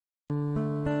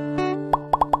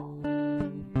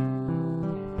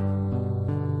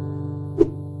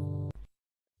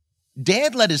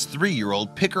Dad let his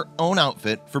 3-year-old pick her own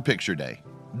outfit for picture day.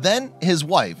 Then his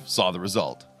wife saw the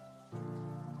result.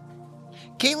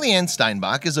 Kaylieann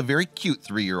Steinbach is a very cute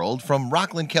 3-year-old from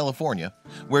Rocklin, California,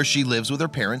 where she lives with her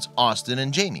parents Austin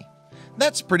and Jami.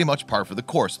 That's pretty much par for the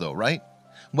course though, right?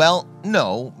 Well,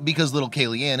 no, because little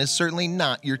Kaylieann is certainly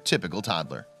not your typical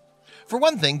toddler. For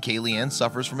one thing, Kaylieann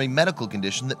suffers from a medical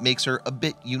condition that makes her a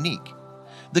bit unique.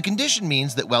 The condition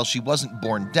means that while she wasn't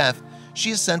born deaf, she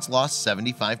has since lost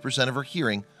 75% of her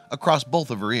hearing across both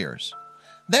of her ears.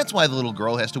 That's why the little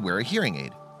girl has to wear a hearing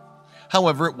aid.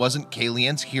 However, it wasn't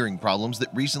Kayleeann's hearing problems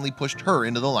that recently pushed her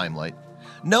into the limelight.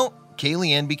 No,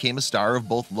 Kaylieann became a star of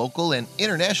both local and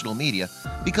international media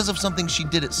because of something she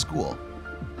did at school.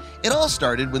 It all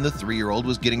started when the 3-year-old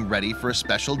was getting ready for a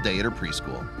special day at her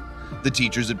preschool. The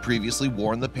teachers had previously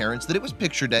warned the parents that it was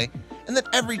picture day and that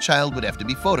every child would have to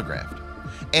be photographed.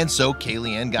 And so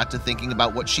Kaylieann got to thinking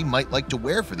about what she might like to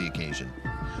wear for the occasion.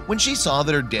 When she saw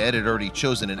that her dad had already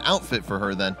chosen an outfit for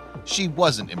her, then she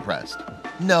wasn't impressed.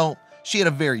 No, she had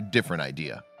a very different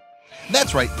idea.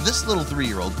 That's right, this little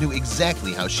 3-year-old knew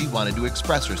exactly how she wanted to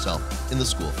express herself in the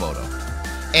school photo.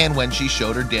 And when she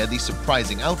showed her dad the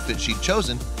surprising outfit she'd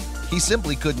chosen, he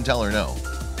simply couldn't tell her no.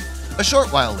 A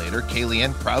short while later,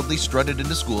 Kaylieann proudly strutted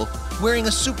into school wearing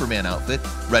a Superman outfit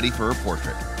ready for her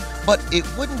portrait. But it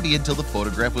wouldn't be until the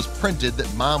photograph was printed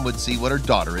that Mom would see what her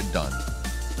daughter had done.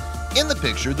 In the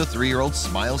picture, the 3-year-old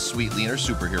smiles sweetly in her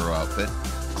superhero outfit,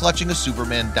 clutching a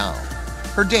Superman doll.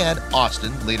 Her dad,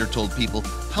 Austin, later told people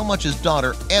how much his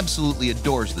daughter absolutely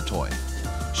adores the toy.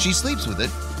 She sleeps with it,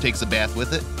 takes a bath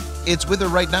with it. It's with her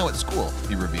right now at school,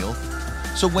 he revealed.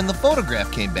 So when the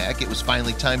photograph came back, it was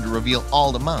finally time to reveal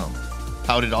all to Mom.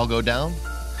 How did it all go down?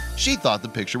 She thought the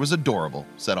picture was adorable,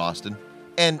 said Austin.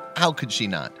 And how could she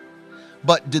not?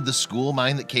 But did the school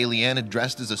mind that Kaylieann had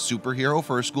dressed as a superhero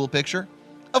for her school picture?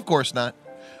 Of course not.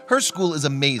 Her school is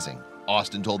amazing,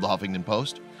 Austin told the Huffington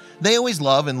Post. They always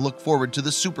love and look forward to the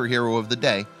superhero of the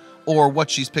day or what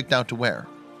she's picked out to wear.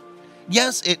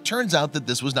 Yes, it turns out that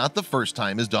this was not the first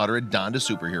time his daughter had donned a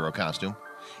superhero costume.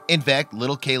 In fact,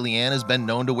 little Kaylieann has been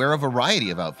known to wear a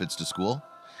variety of outfits to school.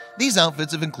 These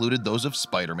outfits have included those of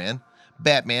Spider-Man,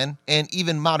 Batman, and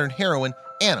even modern heroine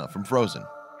Anna from Frozen.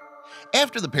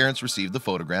 After the parents received the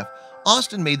photograph,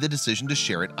 Austin made the decision to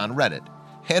share it on Reddit,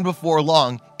 and before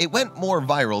long, it went more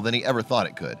viral than he ever thought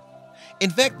it could. In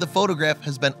fact, the photograph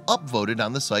has been upvoted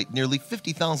on the site nearly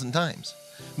 50,000 times,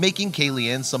 making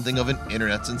Kaylieann something of an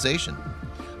internet sensation.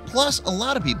 Plus, a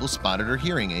lot of people spotted her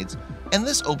hearing aids, and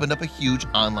this opened up a huge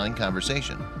online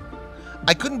conversation.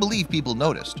 I couldn't believe people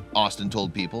noticed, Austin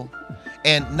told People.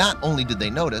 And not only did they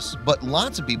notice, but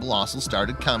lots of people also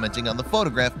started commenting on the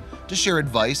photograph to share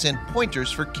advice and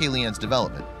pointers for Kayleeann's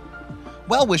development.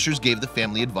 Well-wishers gave the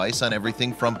family advice on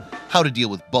everything from how to deal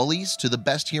with bullies to the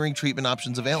best hearing treatment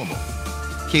options available.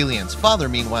 Kayleeann's father,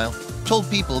 meanwhile, told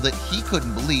People that he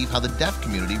couldn't believe how the deaf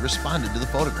community responded to the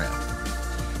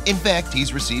photograph. In fact,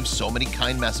 he's received so many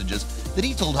kind messages that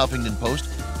he told Huffington Post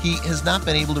he has not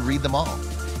been able to read them all.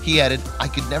 He added, "I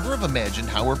could never have imagined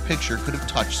how her picture could have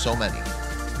touched so many."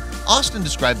 Austin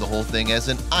described the whole thing as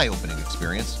an eye-opening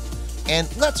experience. And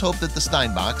let's hope that the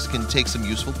Steinbachs can take some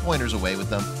useful pointers away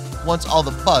with them once all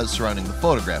the buzz surrounding the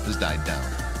photograph has died down.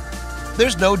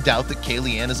 There's no doubt that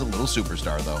Kaylieann is a little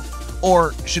superstar though,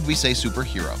 or should we say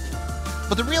superhero.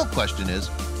 But the real question is,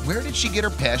 where did she get her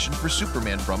passion for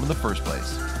Superman from in the first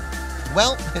place?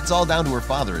 Well, it's all down to her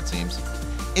father, it seems.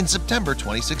 In September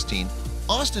 2016,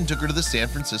 Austin took her to the San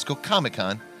Francisco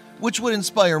Comic-Con, which would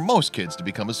inspire most kids to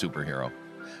become a superhero.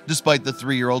 Despite the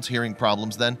 3-year-old's hearing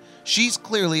problems then, she's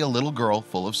clearly a little girl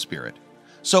full of spirit.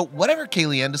 So whatever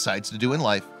Kaylieann decides to do in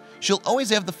life, she'll always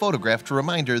have the photograph to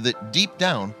remind her that deep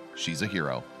down, she's a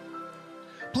hero.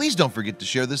 Please don't forget to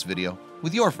share this video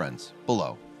with your friends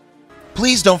below.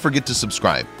 Please don't forget to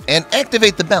subscribe and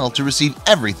activate the bell to receive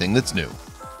everything that's new.